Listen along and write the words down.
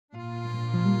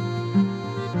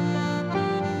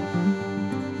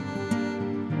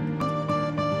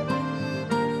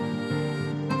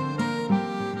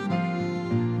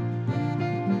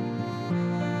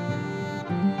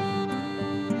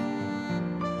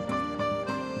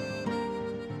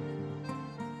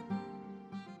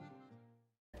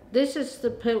This is the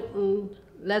Pilton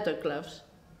leather gloves,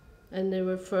 and they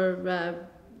were for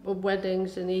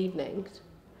weddings and evenings.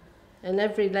 And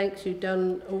every length you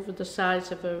done over the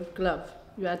size of a glove,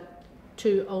 you had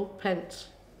 2 old pence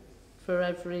for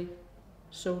every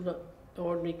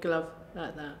ordinary glove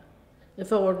like that.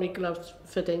 If ordinary gloves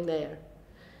fit in there.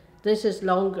 This is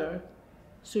longer,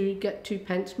 so you get 2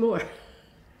 pence more.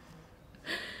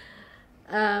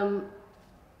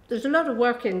 There's a lot of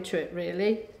work into it,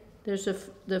 really. There's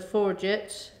the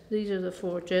fourchettes. These are the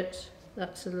fourchettes.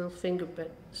 That's the little finger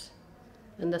bits.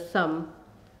 And the thumb.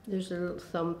 There's a little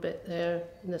thumb bit there,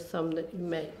 and the thumb that you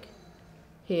make.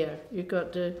 Here, you've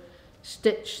got to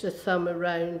stitch the thumb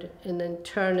around and then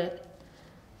turn it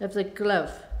of the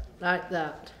glove like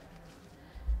that.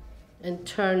 And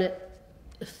turn it,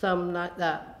 the thumb like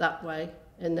that way,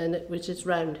 and then it was just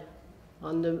round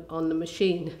on the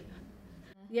machine.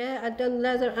 Yeah, I'd done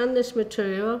leather and this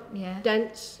material. Yeah.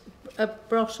 Dent's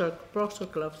brosser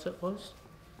gloves it was.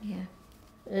 Yeah.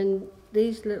 And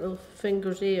these little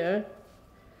fingers here,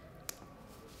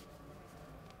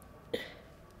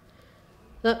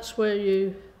 that's where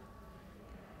you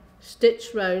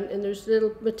stitch round, and there's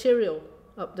little material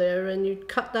up there, and you'd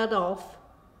cut that off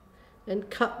and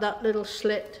cut that little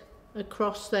slit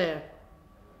across there,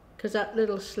 because that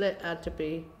little slit had to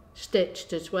be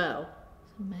stitched as well.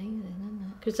 It's amazing, isn't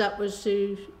it? Because that was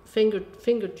the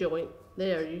finger joint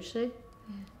there, you see.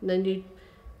 Yeah. And then you'd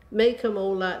make them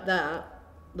all like that,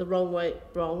 the wrong way,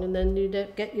 and then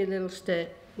you'd get your little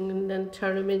stick and then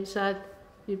turn them inside.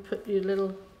 You'd put your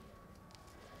little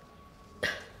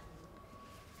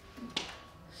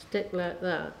stick like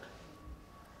that.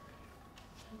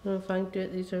 I don't know if I can do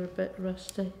it, these are a bit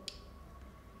rusty.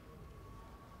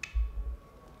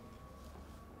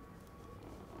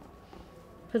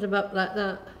 Put them up like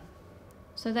that.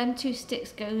 So them 2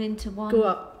 sticks go into one? Go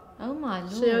up. Oh my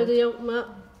lord. See how they open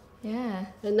up? Yeah.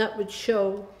 And that would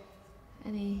show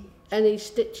Any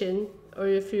stitching, or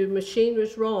if your machine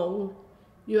was wrong,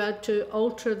 you had to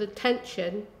alter the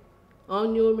tension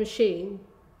on your machine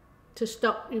to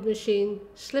stop your machine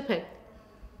slipping.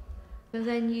 So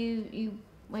then you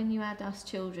when you had us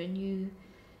children, you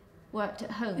worked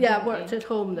at home? Yeah, I worked at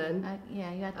home then.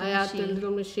 Yeah, you had the I machine. had the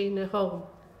little machine at home.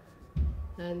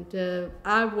 And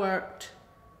I worked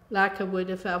like I would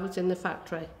if I was in the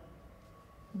factory.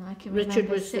 And I can Richard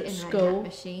remember was at sitting around school. that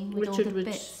machine with all Richard the would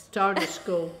bits. start at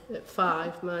school at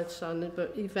 5, my son,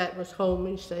 but Yvette was home,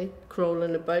 you see,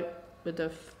 crawling about with the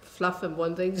fluff and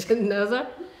one thing and another.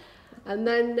 And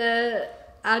then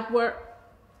I'd work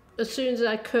as soon as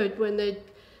I could when they'd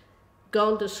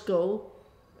gone to school,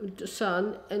 the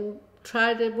son, and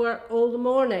try to work all the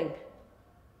morning.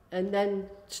 And then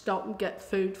stop and get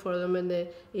food for them in the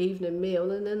evening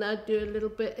meal, and then I'd do a little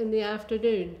bit in the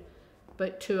afternoon,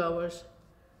 about 2 hours.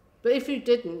 But if you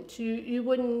didn't, you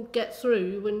wouldn't get through.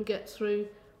 You wouldn't get through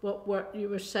what work you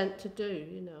were sent to do,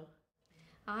 you know.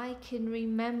 I can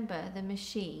remember the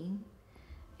machine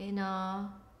in our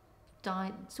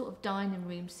sort of dining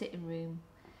room, sitting room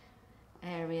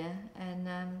area,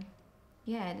 and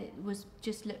yeah, it was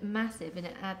just looked massive, and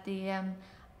it had the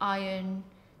iron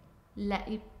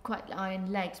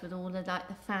legs with all the like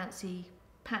the fancy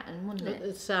pattern, wasn't it? At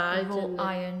the side, and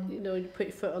iron. You know, you put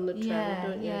your foot on the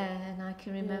treadle, don't you? Yeah, and I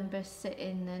can remember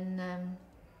sitting and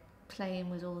playing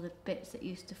with all the bits that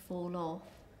used to fall off.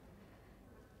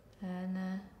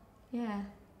 And yeah.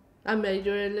 I made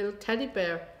her a little teddy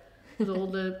bear with all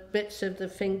the bits of the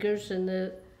fingers and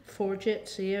the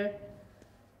fourchettes here.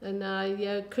 And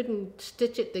I couldn't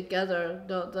stitch it together,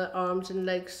 the arms and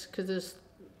legs, because this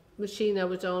machine I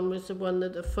was on was the one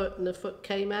that the foot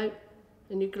came out,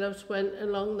 and your gloves went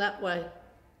along that way,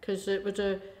 because it was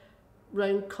a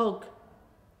round cog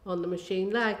on the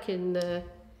machine, like in the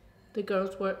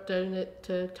girls worked down at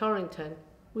Torrington.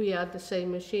 We had the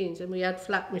same machines, and we had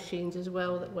flat machines as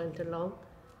well that went along.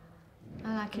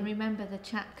 And I can remember the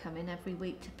chap coming every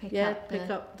week to pick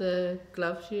up the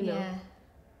gloves, you know,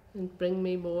 and bring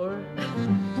me more.